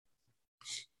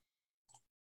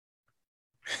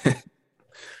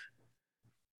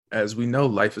As we know,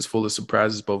 life is full of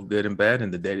surprises, both good and bad,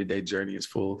 and the day-to-day journey is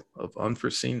full of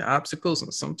unforeseen obstacles,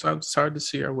 and sometimes it's hard to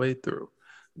see our way through.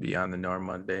 Beyond the norm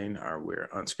mundane are where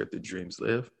unscripted dreams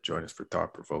live. Join us for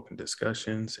thought-provoking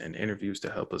discussions and interviews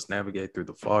to help us navigate through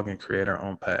the fog and create our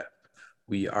own path.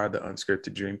 We are the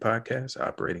Unscripted Dream Podcast,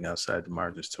 operating outside the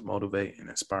margins to motivate and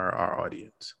inspire our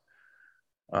audience.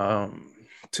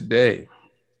 Today,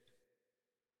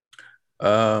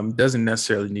 doesn't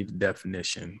necessarily need a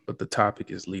definition, but the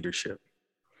topic is leadership.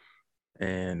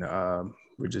 And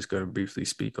we're just going to briefly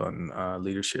speak on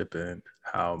leadership and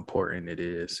how important it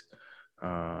is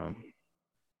from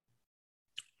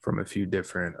a few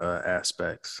different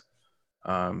aspects.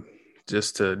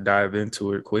 Just to dive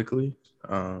into it quickly,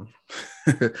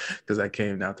 because I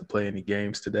came not to play any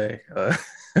games today.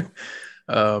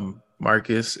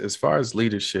 Marcus, as far as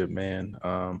leadership, man,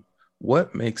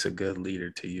 what makes a good leader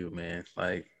to you, man?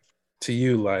 Like, to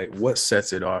you, like, what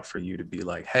sets it off for you to be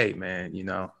like, hey, man,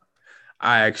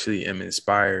 I actually am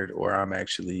inspired, or I'm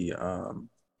actually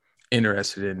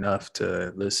interested enough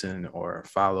to listen or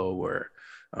follow or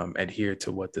adhere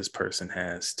to what this person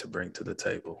has to bring to the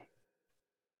table?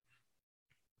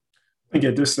 I think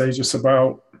at this stage, it's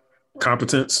about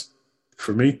competence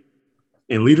for me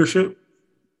in leadership.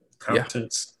 Yeah.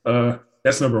 Competence.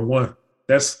 That's number one.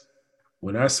 That's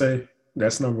when I say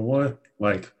that's number one,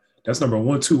 like that's number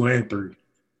one, two, and three.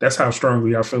 That's how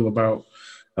strongly I feel about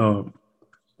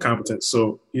competence.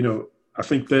 So, I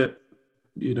think that,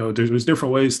 there's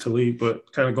different ways to lead,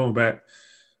 but kind of going back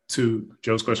to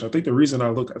Joe's question, I think the reason I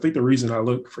look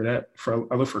for that,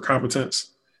 I look for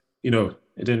competence, and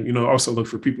then, also look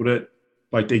for people that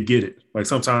like they get it. Like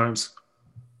sometimes,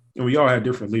 and we all have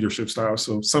different leadership styles.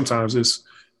 So sometimes it's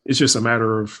just a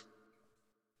matter of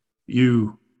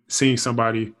you seeing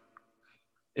somebody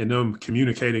and them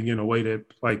communicating in a way that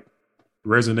like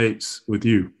resonates with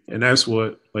you. And that's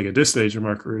what, like at this stage of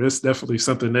my career, that's definitely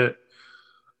something that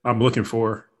I'm looking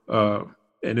for. And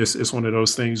it's one of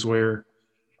those things where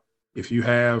if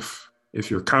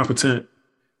you're competent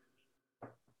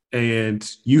and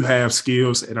you have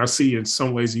skills, and I see in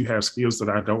some ways you have skills that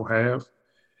I don't have,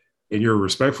 and you're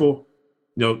respectful,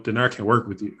 then I can work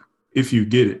with you if you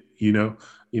get it, and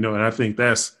I think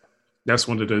that's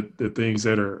one of the things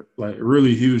that are like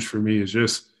really huge for me is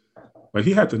just like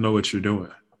you have to know what you're doing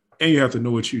and you have to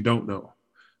know what you don't know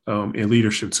in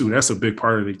leadership too. That's a big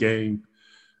part of the game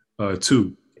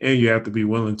too. And you have to be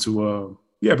willing to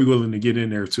get in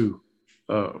there too.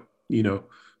 So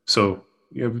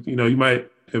you might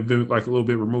have been like a little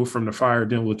bit removed from the fire,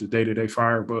 dealing with the day-to-day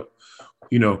fire, but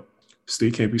still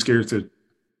you can't be scared to,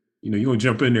 you want to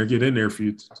jump in there, get in there if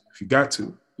you got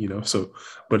to, so,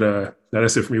 but now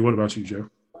that's it for me. What about you, Joe?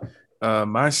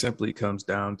 Mine simply comes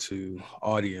down to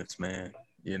audience, man.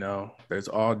 There's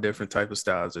all different type of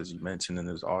styles, as you mentioned, and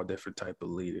there's all different type of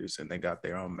leaders, and they got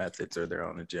their own methods or their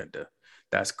own agenda.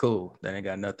 That's cool. That ain't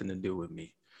got nothing to do with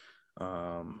me.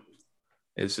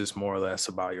 It's just more or less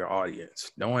about your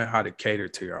audience, knowing how to cater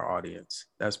to your audience.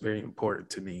 That's very important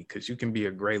to me because you can be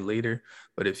a great leader,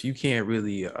 but if you can't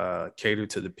really cater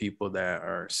to the people that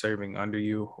are serving under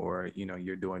you or,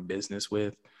 you're doing business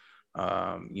with,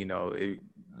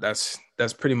 that's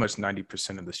pretty much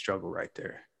 90% of the struggle right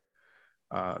there.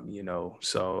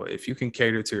 So if you can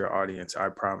cater to your audience, I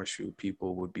promise you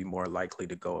people would be more likely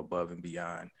to go above and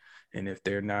beyond. And if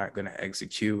they're not going to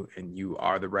execute and you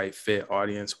are the right fit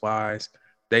audience wise,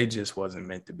 they just wasn't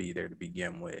meant to be there to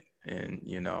begin with. And,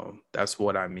 that's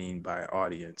what I mean by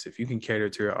audience. If you can cater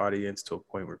to your audience to a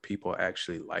point where people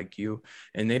actually like you,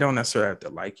 and they don't necessarily have to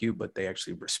like you, but they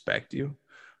actually respect you,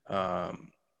 that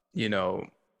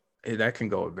can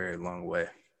go a very long way.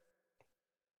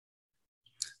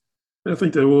 I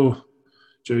think that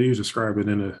Joe, you describe it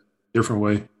in a different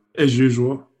way as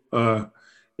usual.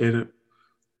 And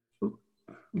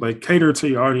like cater to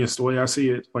your audience the way I see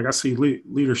it. Like I see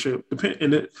leadership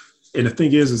and the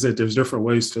thing is that there's different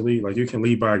ways to lead. Like you can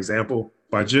lead by example,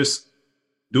 by just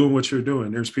doing what you're doing.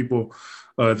 There's people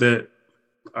that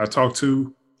I talk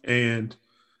to, and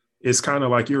it's kind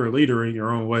of like you're a leader in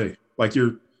your own way. Like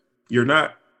you're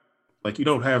not like you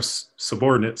don't have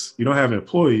subordinates, you don't have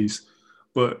employees,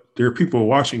 but there are people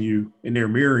watching you and they're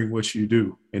mirroring what you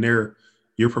do, and you're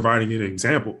providing an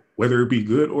example, whether it be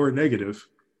good or negative.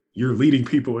 You're leading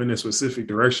people in a specific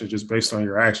direction just based on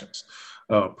your actions.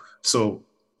 So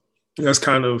that's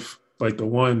kind of like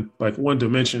one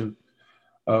dimension,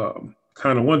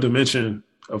 one dimension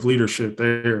of leadership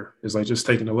there is like just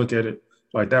taking a look at it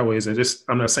like that way. Is that just,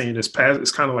 I'm not saying it's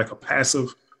kind of like a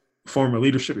passive form of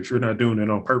leadership if you're not doing it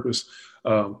on purpose.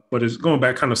 But it's going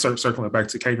back, kind of circling back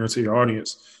to catering to your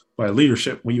audience by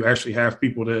leadership when you actually have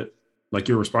people that like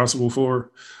you're responsible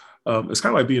for. It's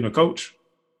kind of like being a coach,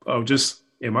 just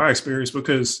in my experience,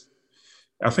 because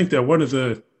I think that one of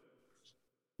the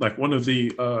like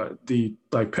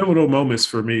pivotal moments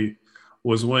for me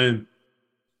was when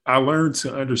I learned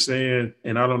to understand,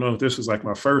 and I don't know if this was like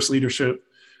my first leadership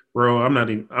role. I'm not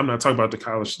talking about the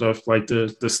college stuff, like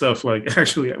the stuff like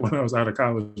actually when I was out of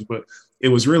college, but it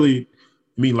was really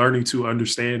me learning to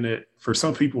understand that for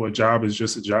some people a job is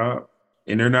just a job,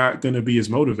 and they're not going to be as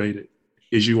motivated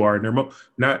as you are, and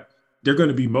not they're going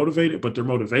to be motivated, but their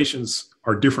motivations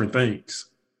are different things,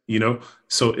 you know.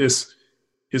 So it's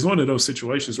one of those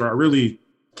situations where I really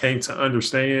came to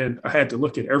understand. I had to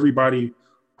look at everybody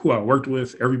who I worked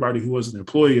with, everybody who was an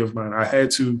employee of mine. I had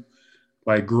to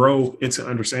like grow into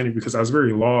understanding because I was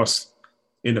very lost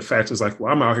in the fact is like,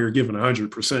 well, I'm out here giving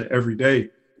 100% every day.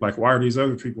 Like, why are these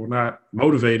other people not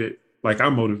motivated like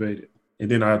I'm motivated? And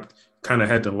then I kind of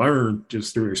had to learn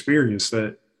just through experience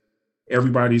that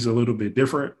everybody's a little bit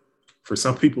different. For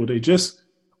some people,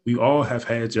 we all have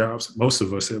had jobs, most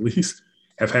of us at least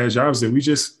have had jobs that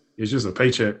it's just a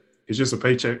paycheck. It's just a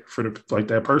paycheck for like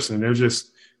that person. They're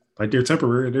just like, they're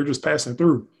temporary. They're just passing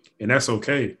through, and that's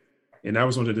okay. And that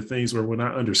was one of the things where when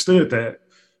I understood that,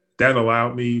 that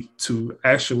allowed me to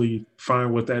actually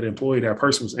find what that employee, that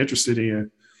person was interested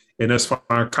in, and us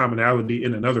find commonality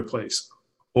in another place,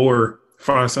 or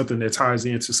find something that ties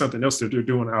into something else that they're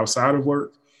doing outside of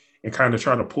work and kind of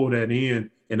try to pull that in,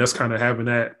 and us kind of having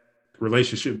that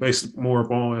relationship based more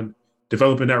upon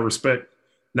developing that respect,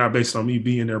 not based on me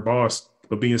being their boss,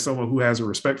 but being someone who has a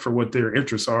respect for what their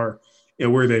interests are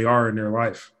and where they are in their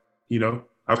life. You know,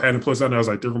 I've had employees I know, I was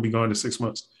like, they're going to be gone in 6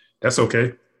 months. That's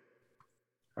okay.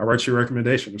 I'll write you a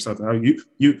recommendation or something.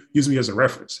 You use me as a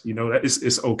reference. You know, that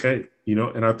it's okay. You know,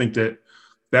 and I think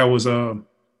that was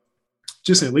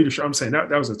just in leadership. I'm saying that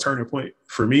was a turning point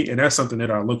for me, and that's something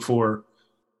that I look for.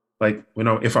 Like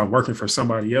if I'm working for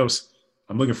somebody else,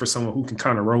 I'm looking for someone who can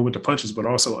kind of roll with the punches, but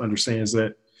also understands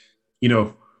that, you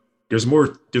know, there's more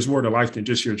to life than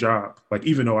just your job. Like,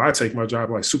 even though I take my job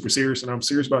like super serious and I'm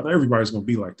serious about it, everybody's going to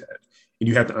be like that. And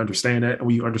you have to understand that. And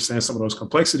when you understand some of those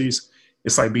complexities,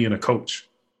 it's like being a coach.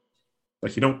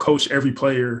 Like, you don't coach every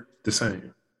player the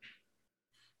same.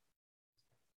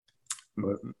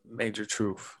 But major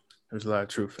truth. There's a lot of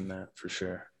truth in that for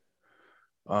sure.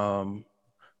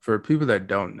 For people that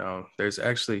don't know, there's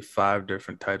actually 5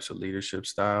 different types of leadership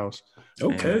styles.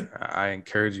 Okay. And I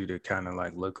encourage you to kind of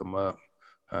like look them up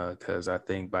because I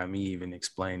think by me even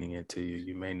explaining it to you,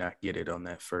 you may not get it on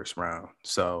that first round.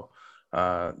 So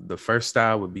the first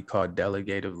style would be called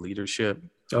delegative leadership.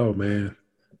 Oh, man.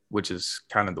 Which is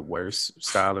kind of the worst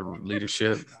style of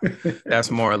leadership. That's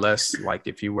more or less like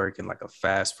if you work in like a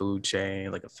fast food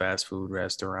chain, like a fast food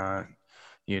restaurant,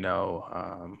 you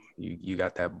know, you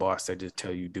got that boss that just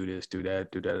tell you do this, do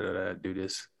that, do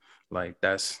this. Like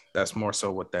that's more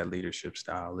so what that leadership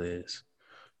style is.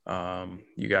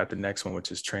 You got the next one,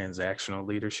 which is transactional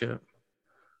leadership.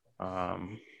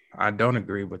 I don't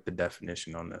agree with the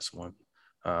definition on this one,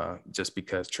 just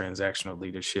because transactional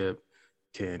leadership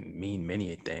can mean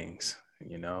many things.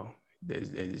 You know,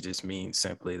 it just means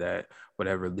simply that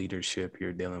whatever leadership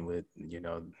you're dealing with, you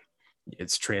know,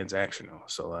 it's transactional.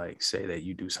 So like, say that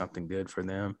you do something good for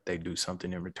them, they do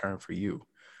something in return for you.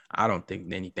 I don't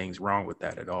think anything's wrong with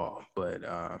that at all. But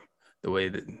the way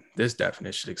that this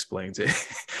definition explains it,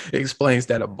 it explains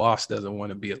that a boss doesn't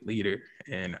want to be a leader.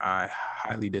 And I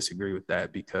highly disagree with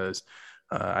that because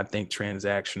I think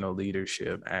transactional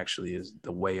leadership actually is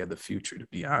the way of the future, to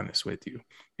be honest with you,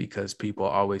 because people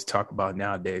always talk about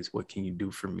nowadays, what can you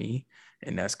do for me?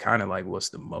 And that's kind of like what's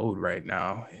the mode right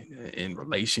now in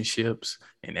relationships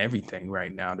and everything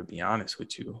right now, to be honest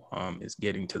with you, is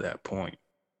getting to that point.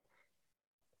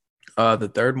 The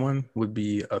third one would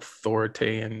be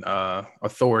authoritarian, I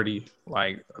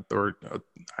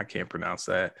can't pronounce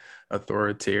that,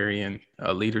 authoritarian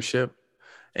leadership.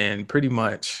 And pretty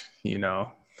much, you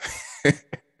know,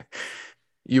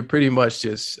 you're pretty much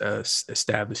just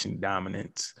establishing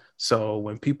dominance. So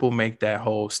when people make that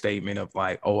whole statement of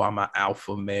like, oh, I'm an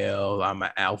alpha male, I'm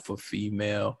an alpha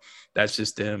female, that's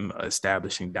just them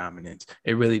establishing dominance.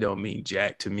 It really don't mean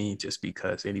jack to me, just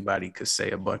because anybody could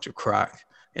say a bunch of crock,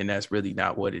 and that's really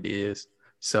not what it is.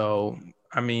 So,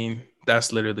 I mean,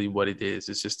 that's literally what it is.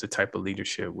 It's just a type of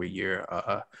leadership where you're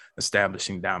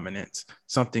establishing dominance,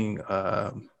 something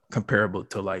comparable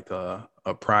to like a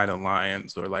pride of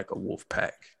lions or like a wolf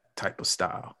pack type of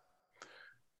style.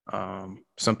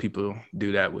 Some people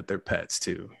do that with their pets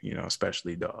too, you know,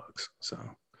 especially dogs. So,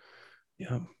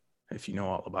 yeah, if you know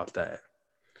all about that.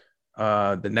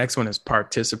 The next one is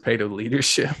participative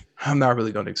leadership. I'm not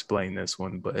really going to explain this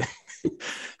one, but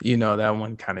you know, that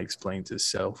one kind of explains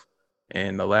itself.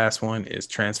 And the last one is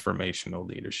transformational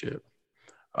leadership.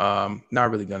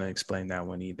 Not really going to explain that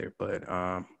one either, but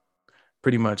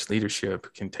pretty much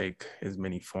leadership can take as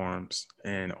many forms,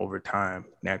 and over time,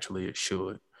 naturally it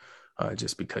should,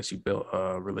 just because you built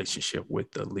a relationship with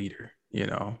the leader, you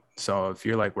know? So if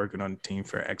you're like working on a team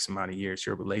for X amount of years,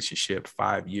 your relationship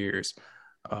 5 years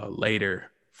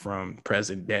later from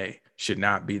present day should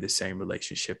not be the same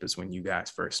relationship as when you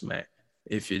guys first met.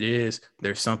 If it is,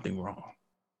 there's something wrong.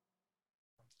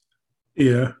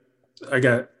 Yeah,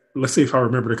 let's see if I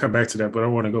remember to come back to that, but I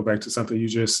want to go back to something you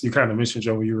kind of mentioned,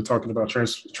 Joe, when you were talking about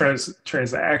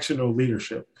transactional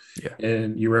leadership. Yeah.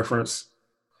 And you reference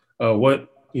what,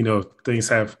 things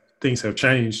have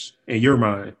changed in your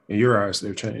mind, in your eyes,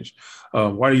 they've changed.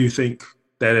 Why do you think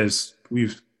that is,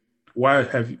 why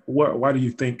do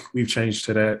you think we've changed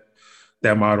to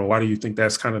that model? Why do you think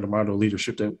that's kind of the model of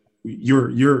leadership that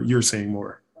you're seeing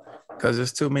more? Because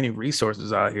there's too many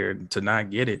resources out here to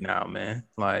not get it now, man.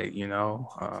 Like,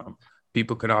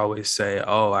 people can always say,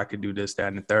 oh, I could do this, that,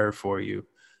 and the third for you.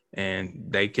 And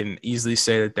they can easily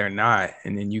say that they're not.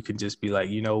 And then you can just be like,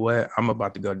 you know what? I'm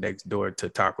about to go next door to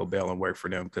Taco Bell and work for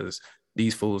them because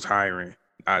these fools hiring.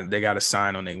 They got a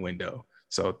sign on their window.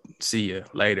 So see you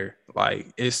later.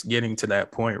 Like, it's getting to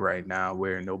that point right now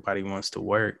where nobody wants to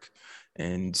work.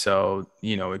 And so,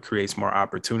 it creates more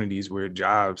opportunities where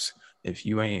jobs, if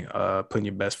you ain't putting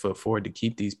your best foot forward to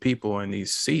keep these people in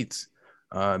these seats,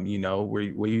 where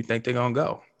you think they're gonna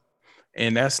go.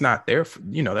 And that's not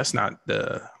that's not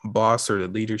the boss or the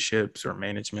leadership's or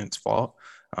management's fault.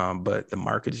 But the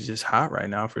market is just hot right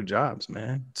now for jobs,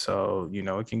 man. So,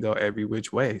 it can go every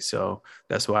which way. So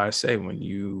that's why I say when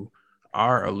you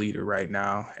are a leader right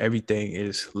now, everything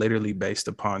is literally based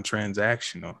upon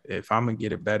transactional. If I'm gonna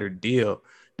get a better deal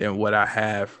than what I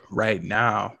have right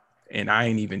now, and I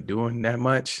ain't even doing that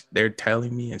much, they're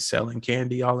telling me and selling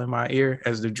candy all in my ear,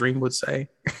 as the dream would say,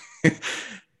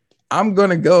 I'm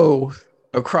going to go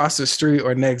across the street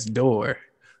or next door,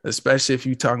 especially if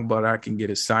you're talking about I can get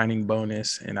a signing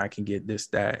bonus and I can get this,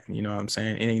 that, you know what I'm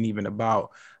saying? It ain't even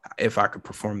about if I could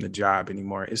perform the job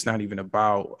anymore. It's not even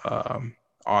about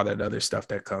all that other stuff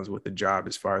that comes with the job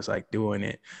as far as like doing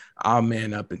it. I'll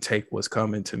man up and take what's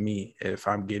coming to me if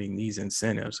I'm getting these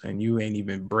incentives, and you ain't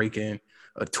even breaking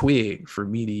a twig for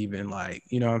me to even like,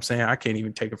 you know what I'm saying? I can't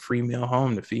even take a free meal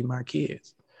home to feed my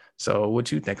kids. So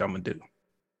what you think I'm gonna do?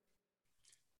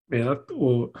 Yeah,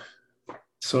 well,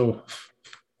 so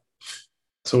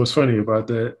what's funny about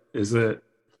that is that,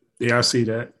 yeah, I see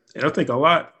that. And I think a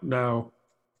lot now,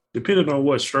 depending on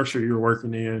what structure you're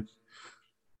working in,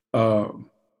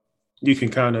 you can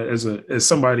kind of, as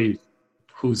somebody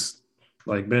who's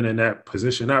like been in that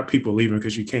position, not people leaving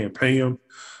because you can't pay them,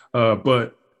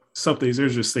 but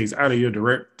there's just things out of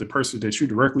the person that you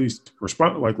directly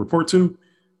report to.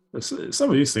 Some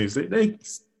of these things,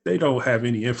 they don't have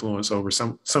any influence over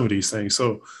some of these things.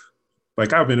 So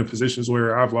like I've been in positions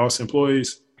where I've lost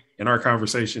employees and our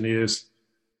conversation is,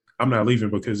 I'm not leaving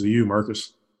because of you,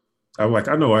 Marcus. I'm like,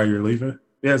 I know why you're leaving.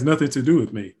 It has nothing to do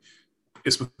with me.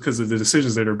 It's because of the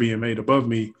decisions that are being made above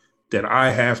me that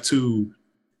I have to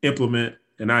implement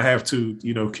and I have to,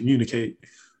 communicate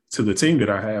to the team that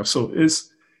I have. So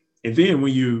and then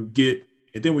when you get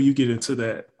into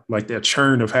that, like that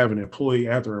churn of having employee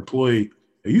after employee,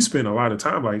 you spend a lot of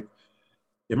time, like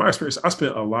in my experience, I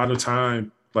spent a lot of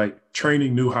time like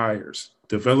training new hires,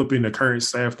 developing the current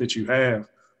staff that you have.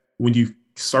 When you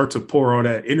start to pour all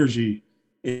that energy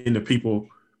into people,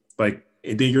 like,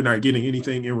 and then you're not getting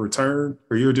anything in return,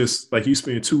 or you're just like, you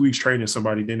spend 2 weeks training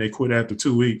somebody, then they quit after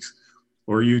 2 weeks,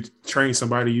 or you train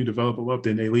somebody, you develop them up,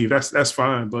 then they leave. That's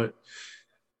fine. But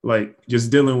like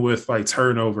just dealing with like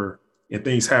turnover and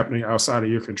things happening outside of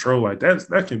your control, like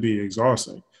that can be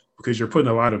exhausting because you're putting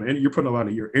a lot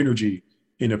of your energy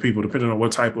into people, depending on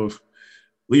what type of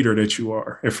leader that you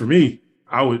are. And for me,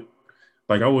 I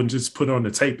wouldn't just put on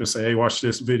the tape and say, hey, watch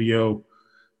this video,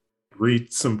 read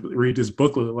this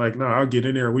booklet. Like, no, I'll get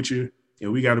in there with you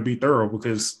and we got to be thorough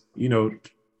because,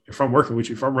 if I'm working with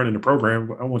you, if I'm running the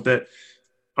program,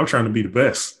 I'm trying to be the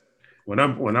best when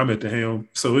I'm at the helm.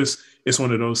 So it's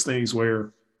one of those things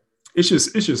where it's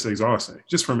just exhausting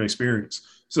just from experience.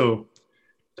 So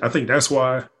I think that's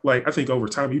why, like, I think over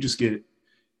time you just get,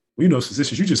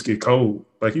 physicians, you just get cold.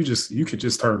 Like you could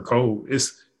just turn cold.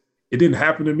 It didn't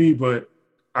happen to me, but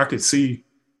I could see,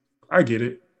 I get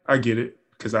it.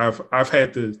 Cause I've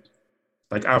had to,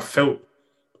 like, I felt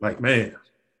like, man,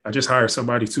 I just hired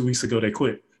somebody 2 weeks ago. They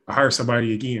quit. I hired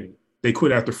somebody again. They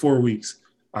quit after 4 weeks.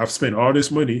 I've spent all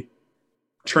this money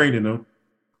training them,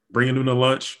 bringing them to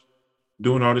lunch,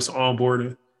 doing all this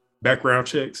onboarding, background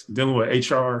checks, dealing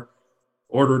with HR,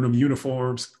 ordering them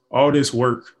uniforms, all this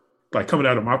work, like coming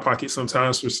out of my pocket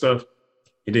sometimes for stuff.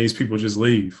 And then these people just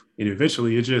leave. And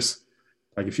eventually it just,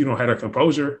 like, if you don't have that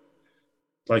composure,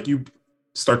 like you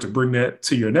start to bring that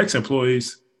to your next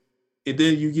employees, and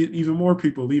then you get even more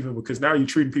people leaving because now you're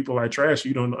treating people like trash.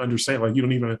 You don't understand, like you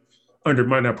don't even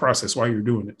undermine that process while you're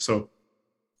doing it. So,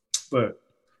 but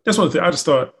that's one thing I just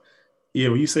thought, yeah,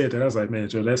 when you said that, I was like, man,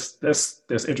 Joe, that's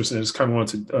interesting. I just kind of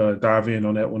wanted to dive in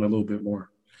on that one a little bit more.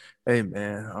 Hey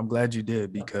man, I'm glad you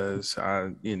did because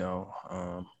I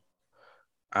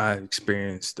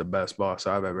experienced the best boss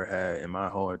I've ever had in my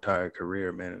whole entire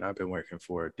career, man, and I've been working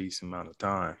for a decent amount of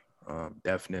time.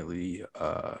 Definitely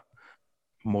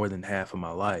more than half of my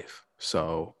life.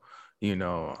 So,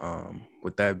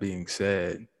 with that being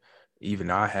said,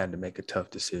 even I had to make a tough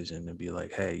decision and be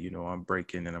like, hey, I'm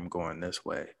breaking and I'm going this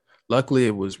way. Luckily,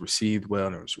 it was received well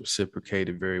and it was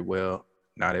reciprocated very well.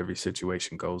 Not every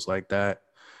situation goes like that.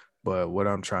 But what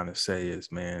I'm trying to say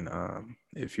is, man,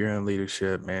 if you're in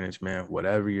leadership, management,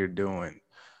 whatever you're doing,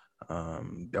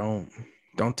 don't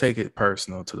take it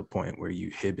personal to the point where you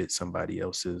inhibit somebody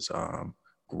else's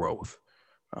growth.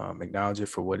 Acknowledge it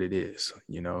for what it is.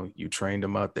 You trained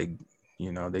them up. They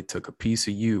took a piece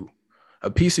of you. A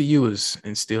piece of you is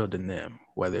instilled in them,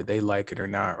 whether they like it or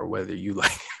not, or whether you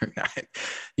like it or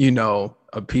not.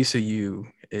 A piece of you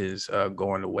is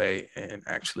going away and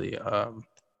actually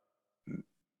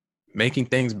making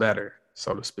things better,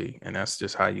 so to speak. And that's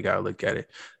just how you got to look at it.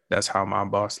 That's how my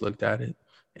boss looked at it.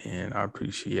 And I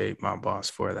appreciate my boss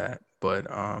for that. But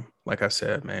like I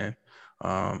said, man,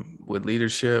 with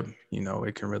leadership,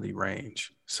 it can really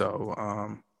range.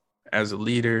 So as a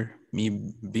leader,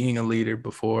 me being a leader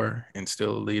before and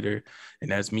still a leader,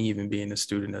 and as me even being a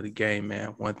student of the game,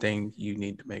 man, one thing you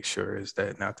need to make sure is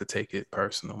that not to take it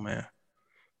personal, man.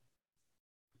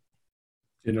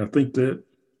 And I think that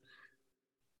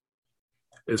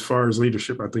as far as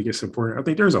leadership, I think it's important. I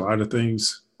think there's a lot of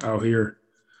things out here,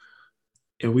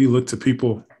 and we look to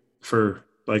people for,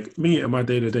 like me in my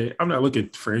day to day. I'm not looking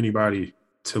for anybody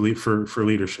to lead for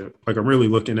leadership. Like I'm really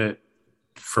looking at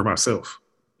for myself.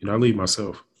 I lead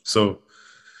myself. So,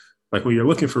 like when you're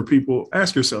looking for people,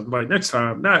 ask yourself, like next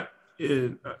time, not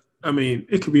in,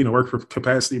 it could be in a work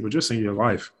capacity, but just in your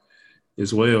life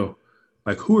as well.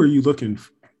 Like who are you looking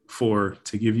for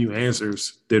to give you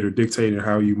answers that are dictating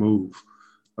how you move?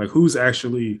 Like who's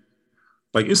actually,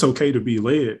 like it's okay to be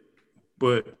led,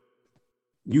 but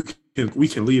we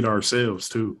can lead ourselves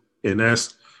too. And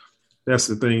that's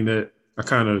the thing that I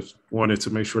kind of wanted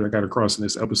to make sure that I got across in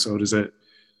this episode, is that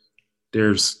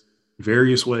there's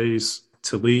various ways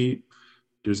to lead.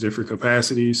 There's different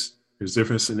capacities. There's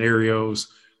different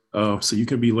scenarios. So you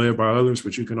can be led by others,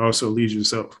 but you can also lead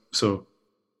yourself. So,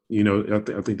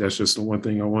 I think that's just the one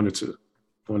thing I wanted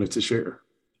to share.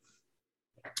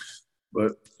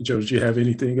 But Joe, did you have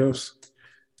anything else?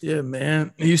 Yeah,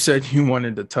 man. You said you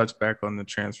wanted to touch back on the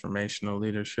transformational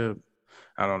leadership.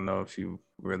 I don't know if you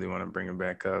really want to bring it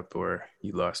back up or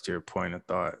you lost your point of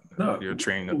thought. No, your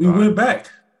train of we thought. Went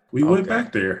back. We went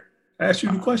back there. I asked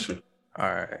you the question. All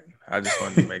right. I just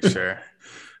wanted to make sure.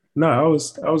 No, I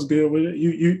was good with it.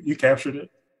 You captured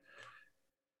it.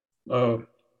 But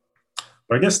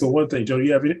I guess the one thing, Joe, do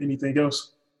you have anything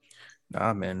else?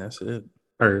 Nah, man, that's it.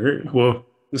 All right. Well,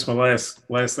 this is my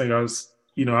last thing. I was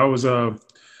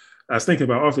thinking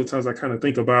about, oftentimes I kind of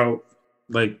think about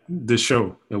like this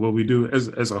show and what we do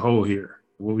as a whole here,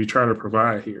 what we try to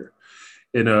provide here,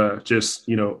 and just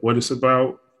what it's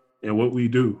about and what we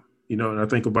do. And I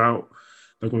think about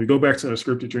like when we go back to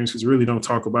Unscripted Dreams, because we really don't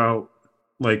talk about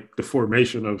like the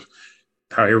formation of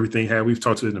how everything had. We've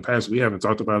talked to it in the past. We haven't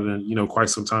talked about it in quite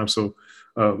some time. So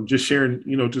just sharing,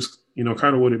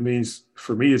 kind of what it means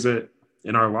for me is that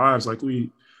in our lives, like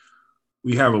we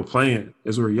have a plan.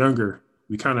 As we're younger,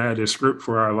 we kind of had this script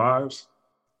for our lives,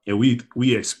 and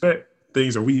we expect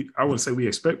things, or I wouldn't say we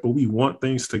expect, but we want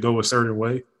things to go a certain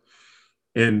way.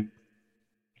 And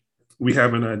we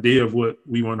have an idea of what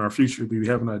we want our future to be. We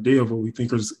have an idea of what we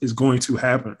think is going to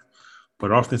happen.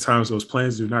 But oftentimes those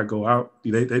plans do not go out.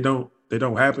 They don't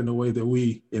happen the way that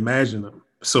we imagine them.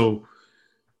 So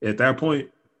at that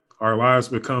point, our lives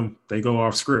they go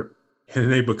off script,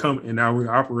 and now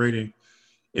we're operating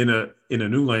in a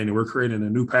new lane, and we're creating a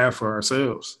new path for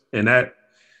ourselves. And that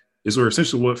is where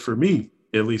essentially what, for me,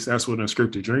 at least that's what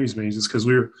Unscripted Dreams means, is because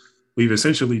we've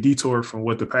essentially detoured from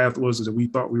what the path was that we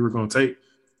thought we were going to take.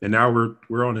 And now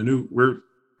we're on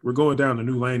we're going down a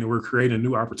new lane, and we're creating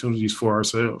new opportunities for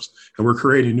ourselves, and we're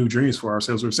creating new dreams for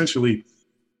ourselves. We're essentially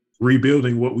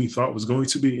rebuilding what we thought was going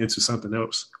to be into something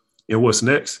else. And what's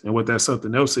next, and what that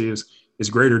something else is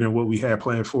greater than what we had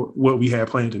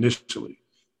planned initially.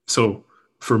 So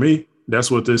for me, that's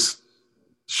what this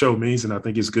show means, and I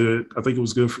think it's good. I think it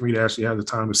was good for me to actually have the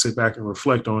time to sit back and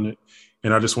reflect on it,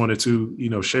 and I just wanted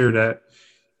to, share that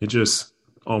and just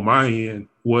on my end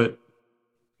what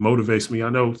motivates me. I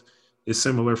know it's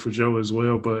similar for Joe as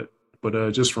well, but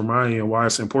just from my end, why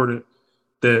it's important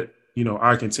that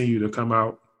I continue to come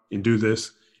out and do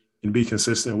this and be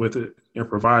consistent with it and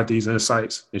provide these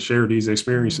insights and share these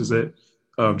experiences that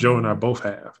Joe and I both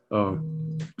have.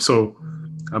 So,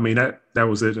 I mean, that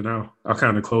was it, and I'll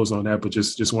kind of close on that, but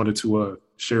just wanted to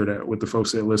share that with the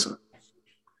folks that listen.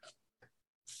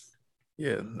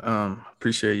 Yeah,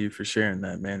 appreciate you for sharing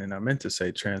that, man. And I meant to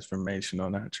say transformational,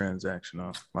 not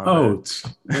transactional. My bad.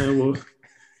 Man,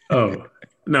 well,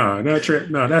 no,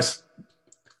 that's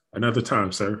another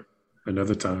time, sir.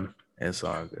 Another time. It's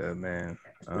all good, man.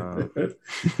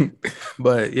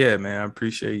 But yeah, man, I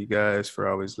appreciate you guys for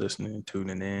always listening and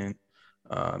tuning in.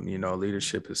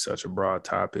 Leadership is such a broad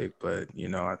topic, but,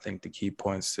 I think the key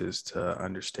points is to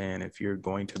understand if you're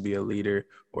going to be a leader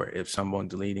or if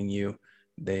someone's leading you,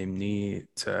 they need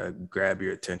to grab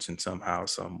your attention somehow,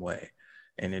 some way.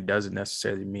 And it doesn't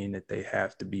necessarily mean that they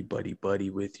have to be buddy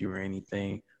with you or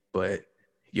anything, but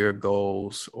your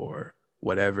goals or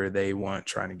whatever they want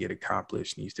trying to get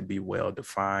accomplished needs to be well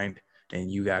defined, and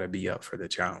you got to be up for the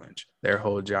challenge. Their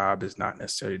whole job is not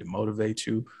necessarily to motivate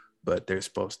you, but they're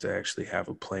supposed to actually have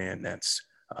a plan that's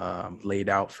laid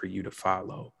out for you to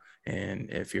follow. And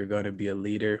if you're going to be a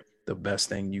leader, the best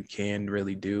thing you can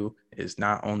really do is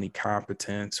not only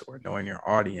competence or knowing your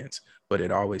audience, but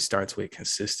it always starts with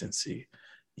consistency.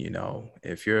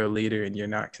 If you're a leader and you're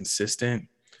not consistent,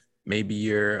 maybe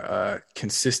you're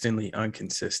consistently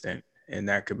inconsistent, and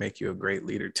that could make you a great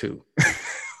leader too.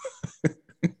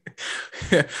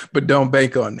 But don't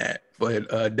bank on that. But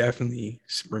definitely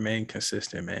remain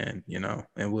consistent, man,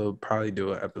 and we'll probably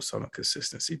do an episode on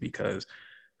consistency because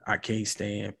I can't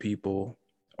stand people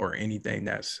or anything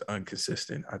that's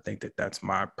inconsistent. I think that that's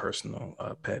my personal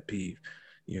pet peeve.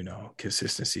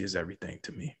 Consistency is everything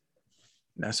to me.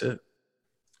 And that's it.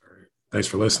 All right. Thanks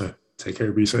for listening. Take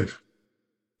care. Be safe.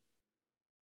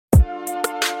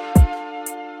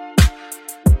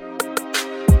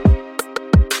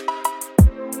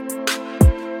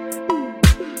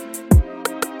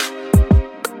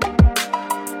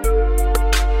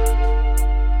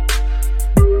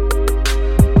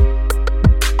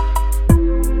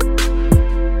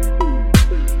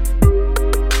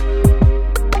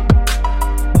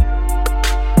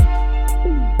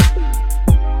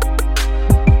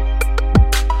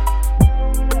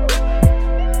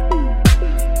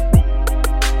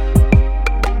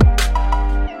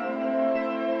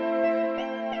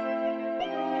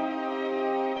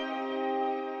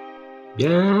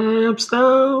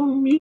 Gapstone